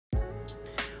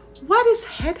What is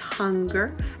head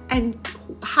hunger and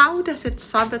how does it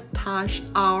sabotage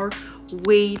our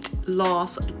weight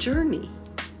loss journey?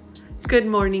 Good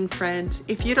morning, friends.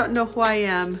 If you don't know who I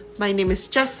am, my name is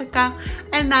Jessica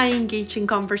and I engage in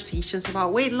conversations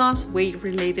about weight loss,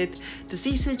 weight-related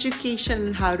disease education,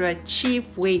 and how to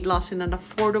achieve weight loss in an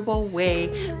affordable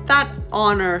way that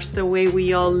honors the way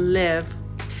we all live.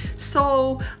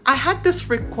 So I had this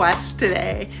request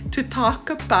today to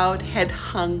talk about head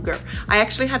hunger. I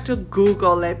actually had to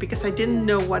Google it because I didn't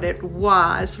know what it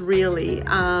was really.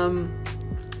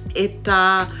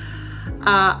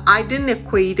 I didn't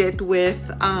equate it with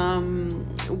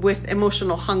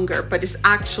emotional hunger, but it's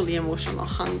actually emotional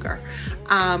hunger.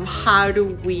 How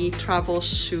do we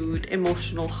troubleshoot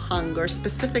emotional hunger?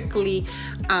 Specifically,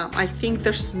 I think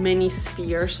there's many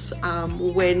spheres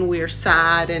when we're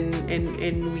sad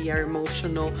and we are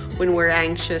emotional, when we're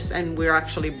anxious and we're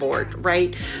actually bored,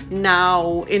 right?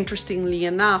 Now, interestingly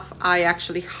enough, I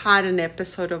actually had an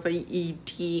episode of an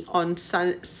ED on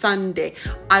Sunday.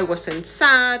 I wasn't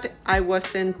sad. I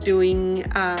wasn't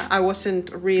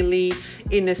really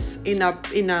in a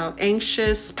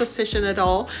anxious position at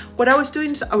all. What I was doing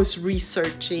is I was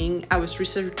researching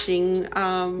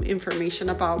information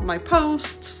about my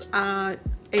posts,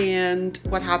 and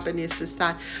what happened is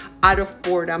that out of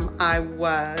boredom I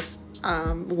was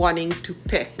wanting to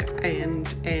pick,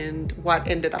 and what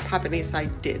ended up happening is I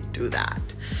did do that.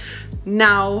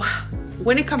 Now,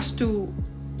 when it comes to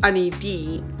an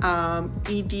ED,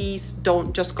 EDs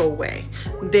don't just go away.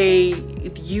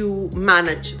 You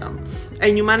manage them,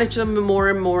 and you manage them more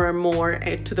and more and more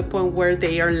to the point where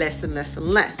they are less and less and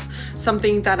less.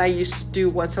 Something that I used to do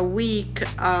once a week,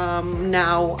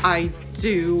 now I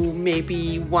do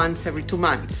maybe once every 2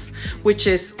 months, which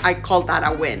is, I call that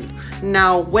a win.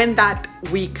 Now, when that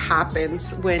week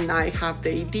happens, when I have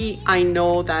the ED, I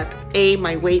know that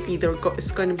my weight either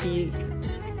is going to be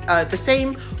the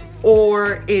same,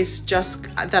 or is just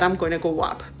that I'm going to go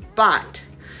up. But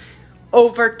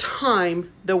over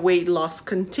time, the weight loss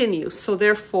continues. So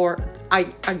therefore, I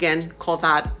again call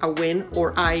that a win,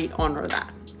 or I honor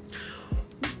that.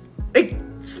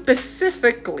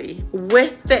 Specifically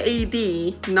with the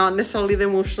ED, not necessarily the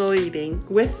emotional eating,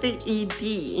 with the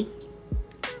ED,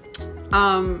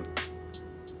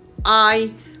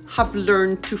 I have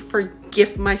learned to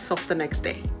forgive myself the next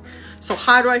day. So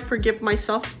how do I forgive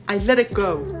myself? I let it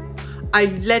go. I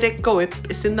let it go.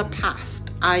 It's in the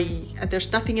past.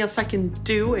 There's nothing else I can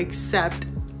do except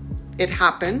it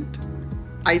happened.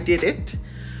 I did it.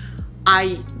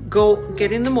 I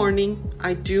get in the morning.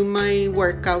 I do my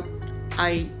workout.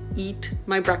 I eat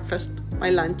my breakfast, my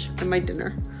lunch, and my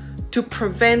dinner to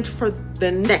prevent for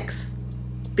the next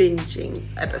binging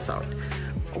episode.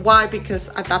 Why? Because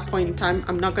at that point in time,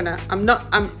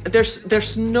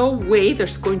 there's no way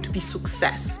there's going to be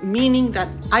success, meaning that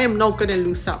I am not going to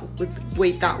lose that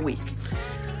weight that week.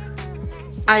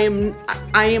 I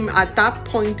am at that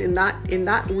point in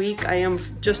that week, I am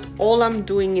just, all I'm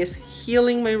doing is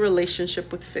healing my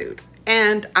relationship with food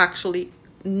and actually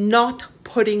not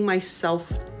putting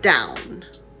myself down.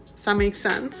 Does that make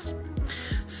sense?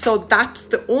 So that's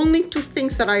the only two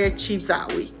things that I achieved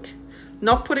that week.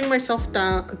 Not putting myself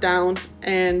down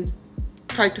and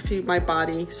try to feed my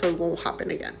body so it won't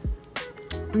happen again.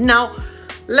 Now,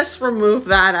 let's remove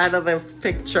that out of the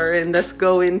picture and let's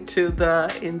go into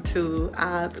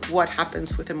what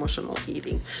happens with emotional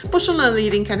eating. Emotional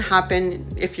eating can happen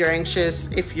if you're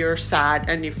anxious, if you're sad,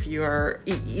 and if you're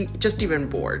just even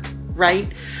bored,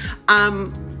 right?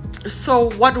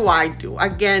 So what do?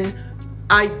 Again,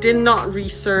 I did not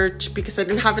research because I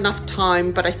didn't have enough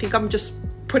time, but I think I'm just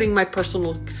putting my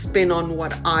personal spin on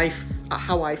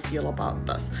how I feel about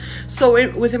this. So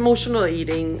with emotional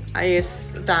eating is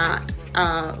that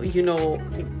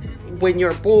when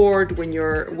you're bored, when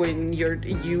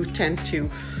you tend to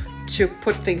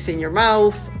put things in your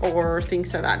mouth or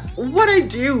things like that. What I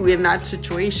do in that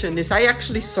situation is I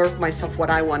actually serve myself what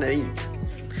I want to eat.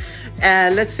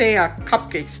 And let's say a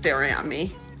cupcake staring at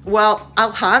me. Well,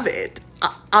 I'll have it.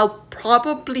 I'll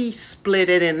probably split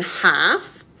it in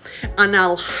half. And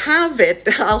I'll have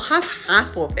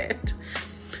half of it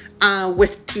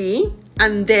with tea,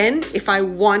 and then if I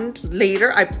want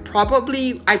later, I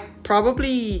probably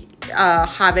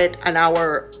have it an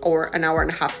hour or an hour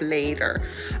and a half later.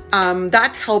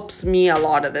 That helps me a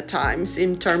lot of the times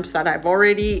in terms that I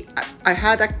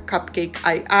had a cupcake,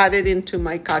 I added into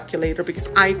my calculator because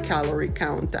I calorie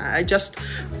count. I just,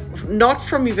 not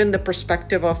from even the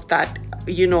perspective of that,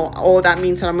 oh, that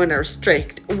means that I'm going to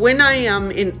restrict. When I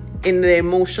am in the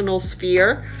emotional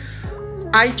sphere,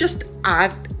 I just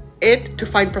add it to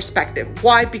find perspective.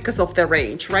 Why? Because of the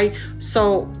range, right?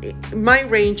 So my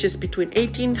range is between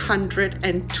 1,800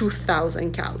 and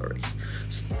 2,000 calories.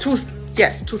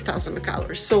 2,000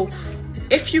 calories. So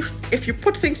if you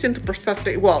put things into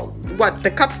perspective, well, what,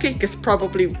 the cupcake is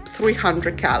probably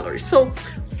 300 calories. So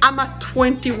I'm at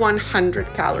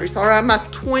 2,100 calories, or I'm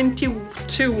at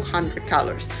 2,200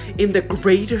 calories. In the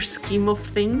greater scheme of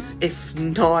things, it's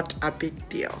not a big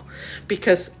deal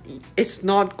because it's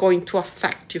not going to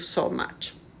affect you so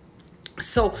much.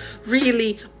 So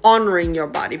really honoring your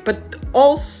body, but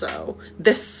also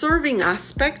the serving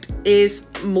aspect is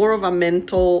more of a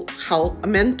mental health, a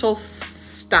mental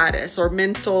status, or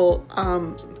mental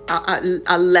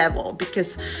a level.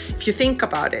 Because if you think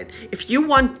about it, if you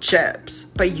want chips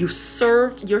but you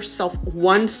serve yourself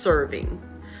one serving,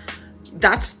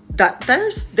 there's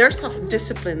a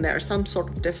discipline there, some sort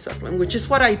of discipline, which is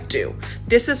what I do.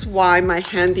 This is why my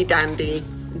handy dandy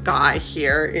guy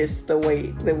here is the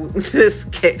way this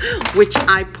kid, which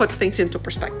I put things into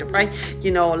perspective, right?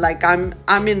 You know, like I'm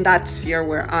in that sphere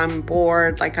where I'm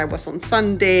bored, like I was on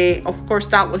Sunday. Of course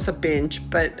that was a binge,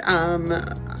 but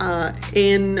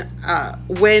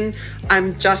when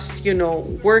I'm just, you know,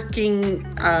 working,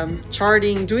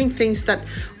 charting, doing things that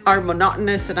are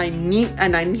monotonous, and I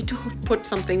need to put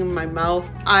something in my mouth,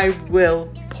 I will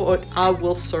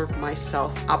serve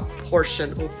myself a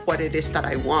portion of what it is that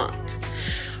I want.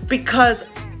 Because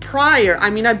prior, I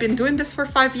mean, I've been doing this for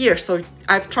 5 years, so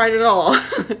I've tried it all.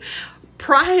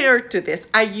 Prior to this,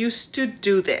 I used to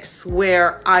do this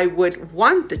where I would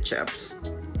want the chips,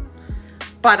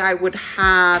 but I would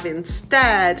have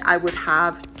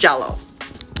Jello.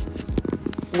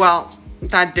 Well,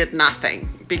 that did nothing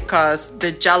because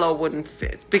the Jello wouldn't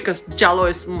fit, because Jello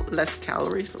is less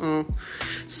calories.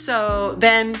 So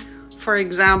then, for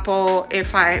example,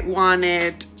 if I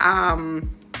wanted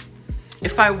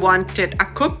a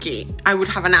cookie, I would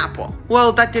have an apple.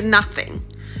 Well, that did nothing.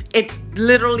 It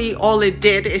literally, all it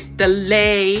did is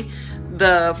delay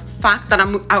the fact that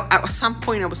at some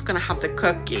point I was gonna have the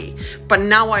cookie. But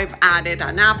now I've added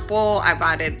an apple, I've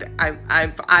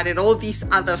added all these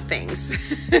other things,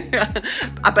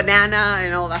 a banana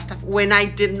and all that stuff, when I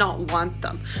did not want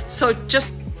them. So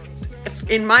just,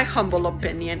 in my humble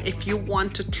opinion, if you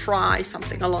want to try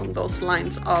something along those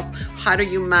lines of how do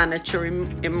you manage your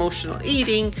emotional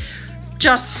eating,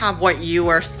 just have what you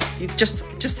are,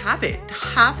 just have it.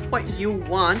 Have what you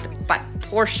want, but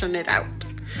portion it out.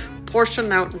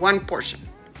 Portion out one portion.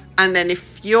 And then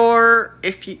if you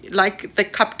like the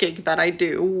cupcake that I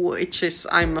do, which is,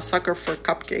 I'm a sucker for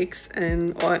cupcakes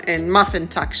and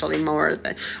muffins, actually, more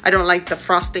than, I don't like the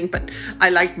frosting, but I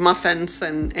like muffins,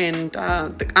 and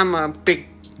I'm a big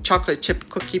chocolate chip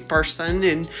cookie person,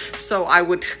 and so I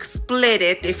would split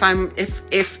it if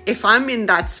I'm in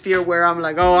that sphere where I'm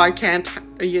like, oh, I can't,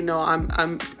 you know,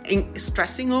 I'm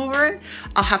stressing over it,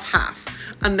 I'll have half,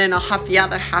 and then I'll have the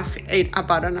other half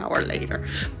about an hour later.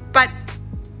 But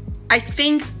I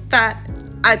think that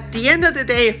at the end of the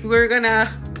day, if we're gonna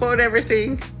put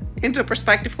everything into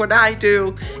perspective, what I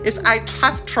do is I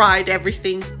have tried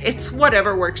everything. It's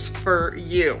whatever works for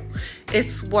you.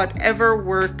 It's whatever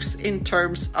works in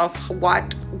terms of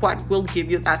what will give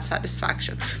you that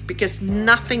satisfaction, because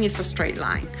nothing is a straight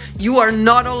line. You are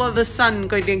not all of a sudden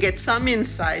going to get some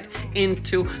insight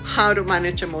into how to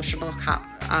manage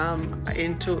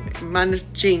into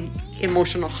managing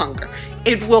emotional hunger.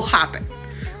 It will happen.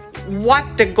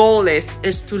 What the goal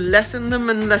is to lessen them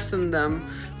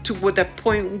to the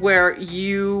point where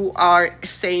you are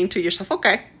saying to yourself,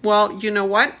 okay, well, you know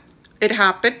what? It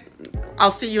happened. I'll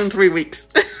see you in 3 weeks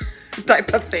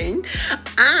type of thing.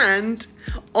 And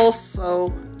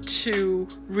also to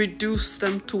reduce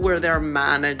them to where they're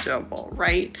manageable,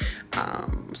 right?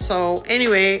 So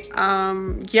anyway,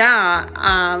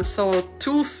 so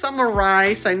to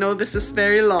summarize, I know this is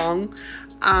very long.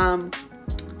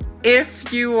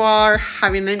 If you are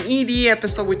having an ED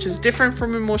episode, which is different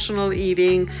from emotional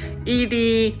eating,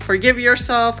 ED, forgive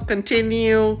yourself,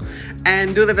 continue,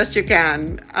 and do the best you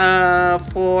can.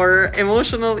 For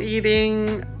emotional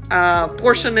eating,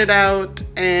 portion it out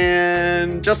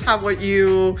and just have what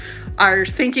you are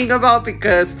thinking about,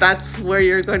 because that's where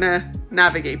you're gonna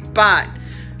navigate. But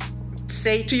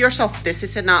say to yourself, this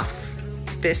is enough.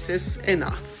 This is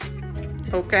enough.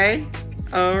 Okay?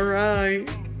 All right.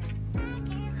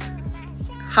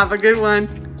 Have a good one.